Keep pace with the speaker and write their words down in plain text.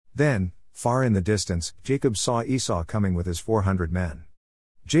Then, far in the distance, Jacob saw Esau coming with his 400 men.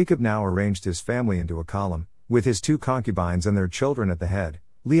 Jacob now arranged his family into a column, with his 2 concubines and their children at the head,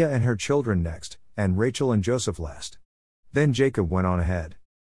 Leah and her children next, and Rachel and Joseph last. Then Jacob went on ahead.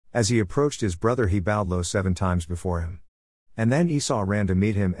 As he approached his brother, he bowed low 7 times before him. And then Esau ran to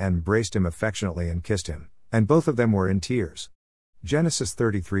meet him and embraced him affectionately and kissed him, and both of them were in tears. Genesis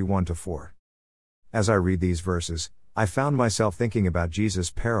 33 1-4. As I read these verses, I found myself thinking about Jesus'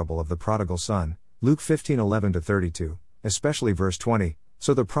 parable of the prodigal son, Luke 15:11-32, especially verse 20,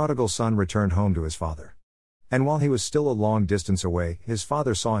 "So the prodigal son returned home to his father. And while he was still a long distance away, his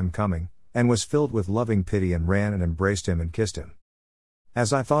father saw him coming, and was filled with loving pity and ran and embraced him and kissed him."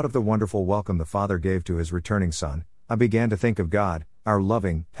 As I thought of the wonderful welcome the father gave to his returning son, I began to think of God, our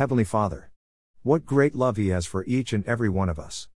loving, Heavenly Father. What great love He has for each and every one of us.